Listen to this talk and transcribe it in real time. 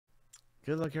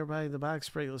Good luck, everybody, in the box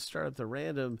break. Let's start at the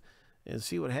random and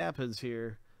see what happens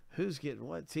here. Who's getting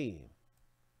what team?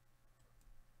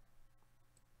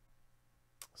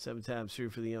 7 times through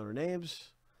for the owner names.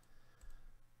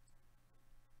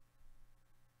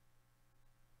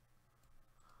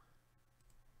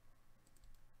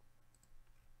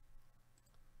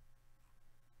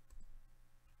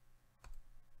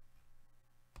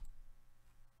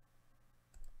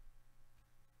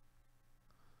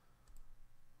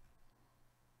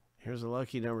 Here's a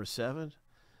lucky number 7.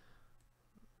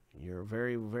 You're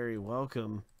very, very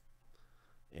welcome.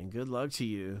 And good luck to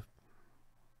you.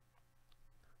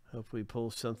 Hope we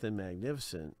pull something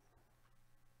magnificent.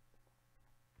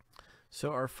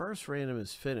 So our first random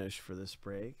is finished for this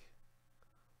break.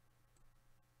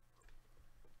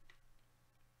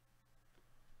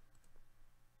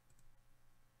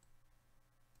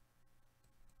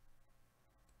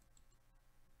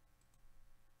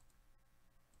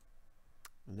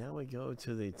 Now we go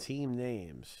to the team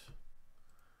names.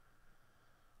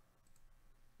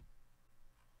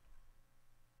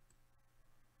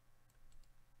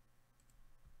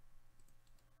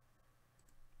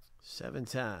 Seven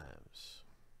times.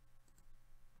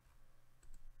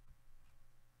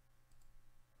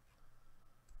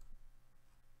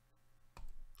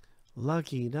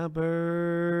 Lucky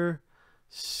number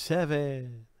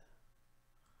 7.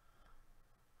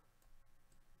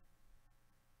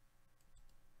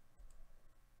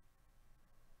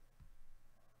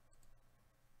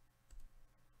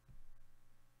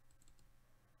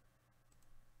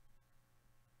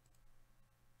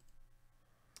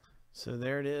 So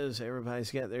there it is. Everybody's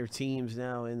got their teams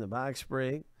now in the box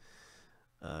break.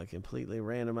 Completely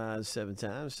randomized 7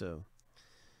 times. So,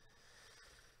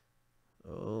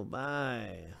 oh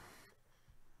my.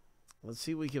 Let's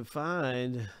see what we can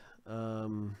find.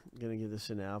 I'm going to get this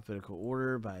in alphabetical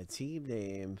order by team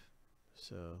name.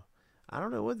 So, I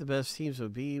don't know what the best teams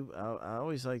would be. I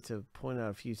always like to point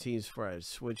out a few teams before I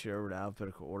switch it over to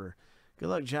alphabetical order. Good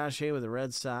luck, Josh A. with the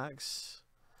Red Sox.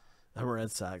 I'm a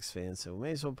Red Sox fan, so we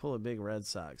may as well pull a big Red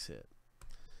Sox hit.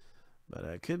 But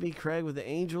it could be Craig with the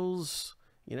Angels.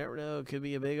 You never know. It could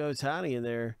be a big Ohtani in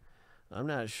there. I'm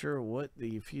not sure what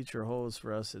the future holds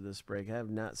for us at this break. I have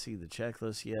not seen the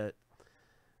checklist yet.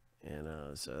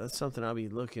 And so that's something I'll be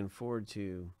looking forward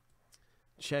to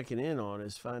checking in on,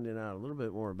 is finding out a little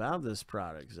bit more about this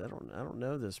product, because I don't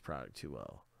know this product too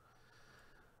well.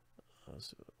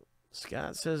 So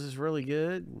Scott says it's really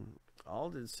good.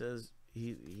 Alden says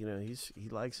he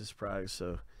likes this product.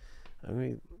 So I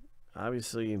mean,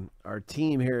 obviously our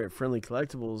team here at Friendly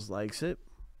Collectibles likes it.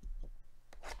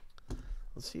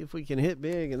 Let's see if we can hit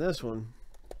big in this one.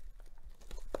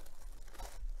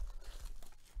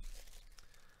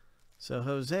 So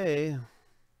Jose,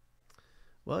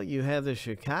 well, you have the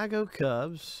Chicago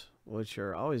Cubs, which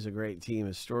are always a great team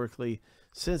historically.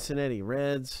 Cincinnati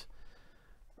Reds.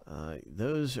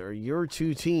 Those are your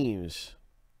 2 teams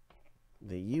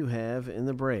that you have in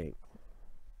the break.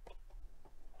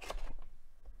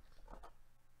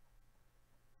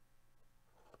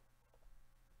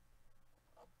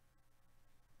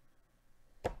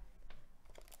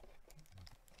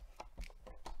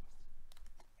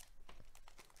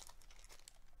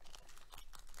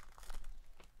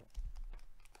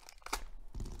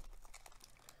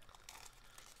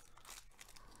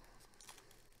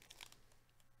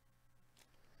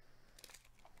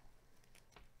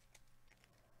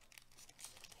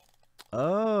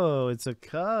 Oh, it's a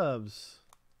Cubs.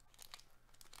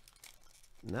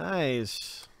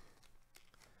 Nice.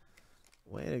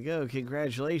 Way to go.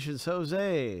 Congratulations,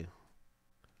 Jose.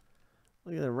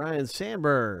 Look at that, Ryan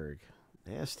Sandberg.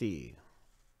 Nasty.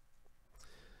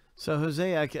 So,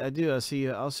 Jose, I see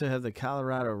you also have the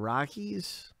Colorado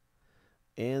Rockies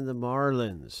and the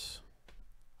Marlins.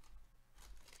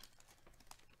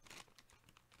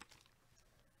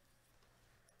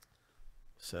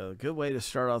 So, good way to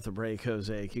start off the break,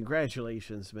 Jose.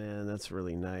 Congratulations, man. That's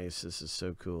really nice. This is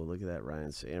so cool. Look at that,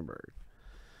 Ryan Sandberg.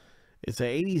 It's an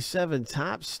 87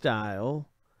 top style,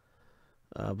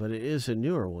 but it is a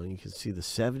newer one. You can see the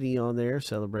 70 on there,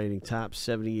 celebrating top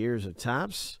 70 years of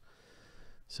Topps.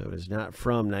 So, it is not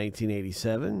from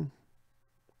 1987.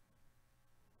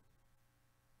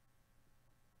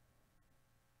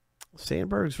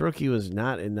 Sandberg's rookie was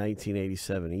not in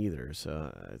 1987 either,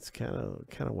 so it's kind of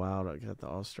wild. I got the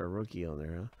All-Star rookie on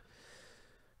there, huh?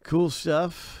 Cool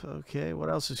stuff. Okay, what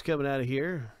else is coming out of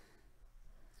here?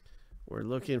 We're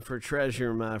looking for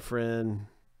treasure, my friend.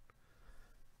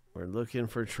 We're looking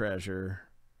for treasure.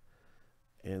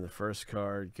 And the first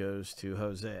card goes to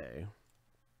Jose.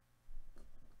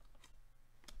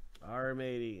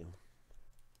 RM80.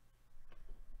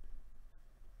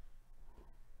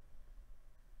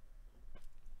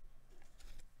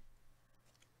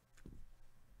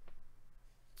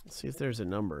 Let's see if there's a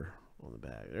number on the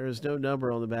back. There is no number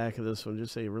on the back of this one.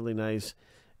 Just a really nice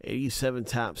 87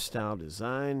 top style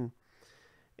design.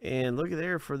 And look at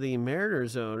there for the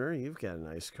Mariners owner. You've got a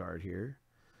nice card here.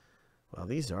 Well,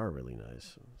 these are really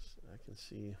nice. I can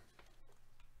see.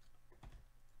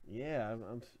 Yeah,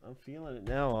 I'm feeling it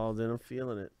now, Alden. I'm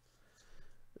feeling it.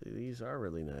 These are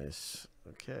really nice.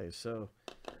 Okay, so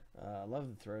I love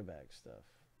the throwback stuff.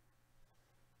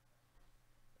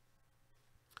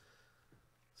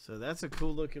 So that's a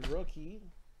cool looking rookie.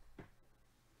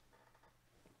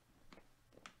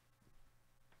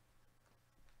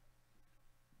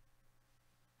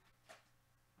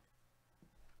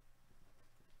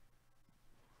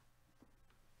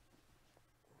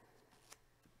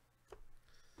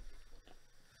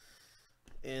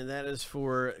 And that is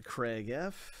for Craig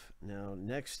F. Now,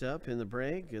 next up in the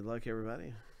break, good luck,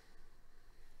 everybody.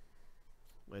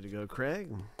 Way to go, Craig.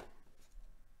 You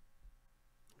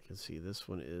can see this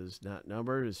one is not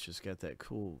numbered. It's just got that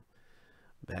cool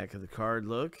back of the card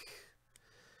look.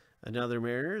 Another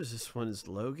Mariners. This one is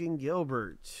Logan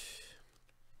Gilbert.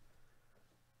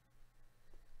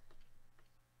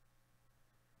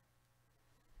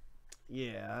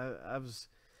 Yeah, I was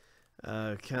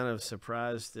kind of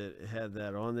surprised that it had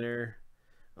that on there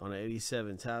on an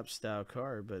 87 top style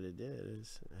card, but it did. It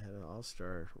had an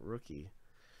all-star rookie.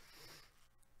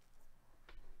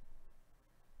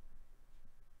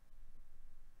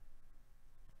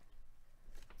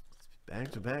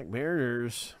 Back-to-back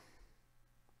Mariners.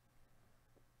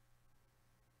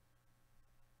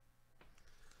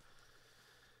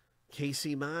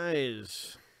 Casey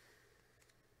Mize.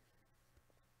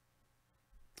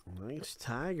 Nice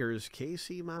Tigers,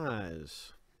 Casey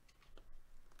Mize.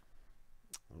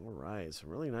 All right, some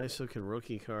really nice looking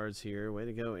rookie cards here. Way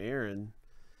to go, Aaron.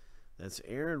 That's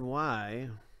Aaron Y.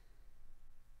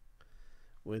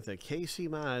 with a Casey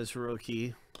Mize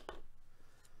rookie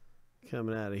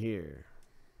coming out of here.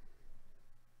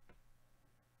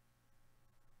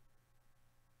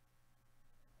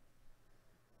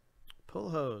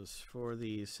 Pull hose for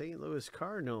the St. Louis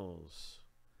Cardinals.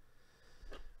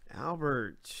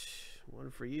 Albert,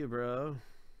 one for you, bro.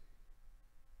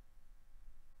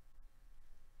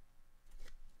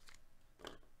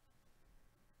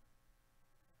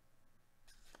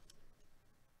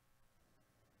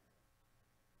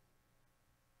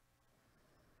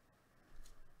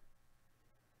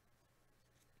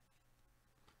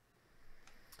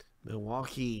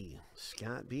 Milwaukee,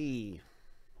 Scott B.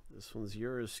 This one's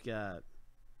yours, Scott.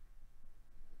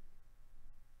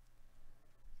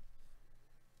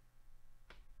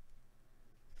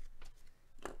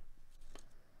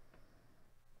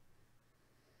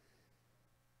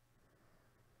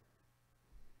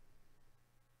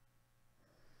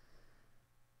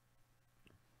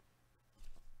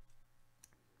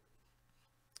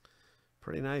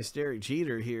 Pretty nice Derek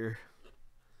Jeter here.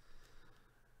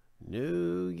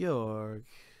 New York.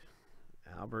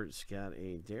 Albert's got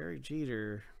a Derek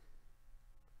Jeter.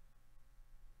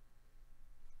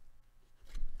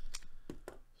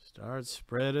 Start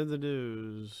spreading the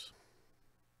news.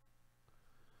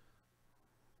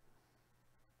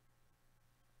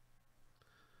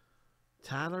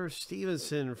 Tyler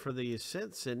Stevenson for the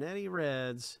Cincinnati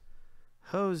Reds.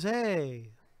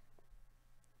 Jose,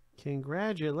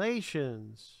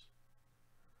 congratulations.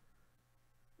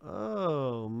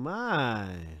 Oh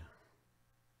my.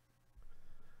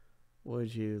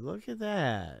 Would you look at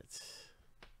that?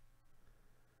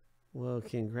 Well,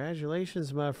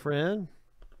 congratulations, my friend.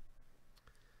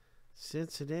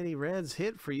 Cincinnati Reds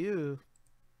hit for you.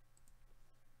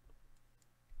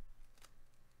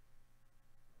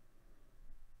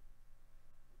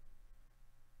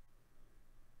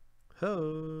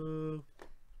 Ho.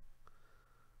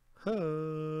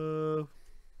 Ho.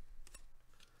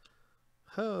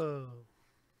 Ho.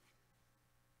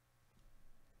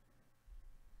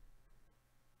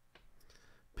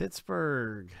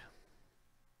 Pittsburgh.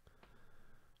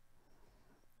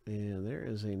 And there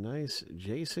is a nice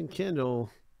Jason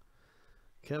Kendall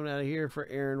coming out of here for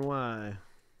Aaron Y.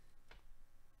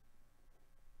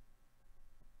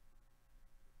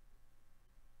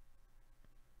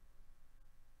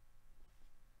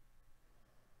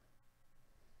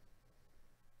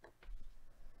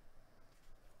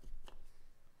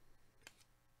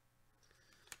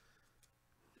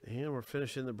 And we're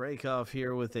finishing the break off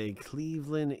here with a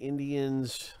Cleveland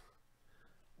Indians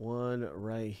one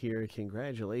right here.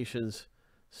 Congratulations,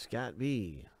 Scott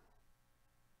B.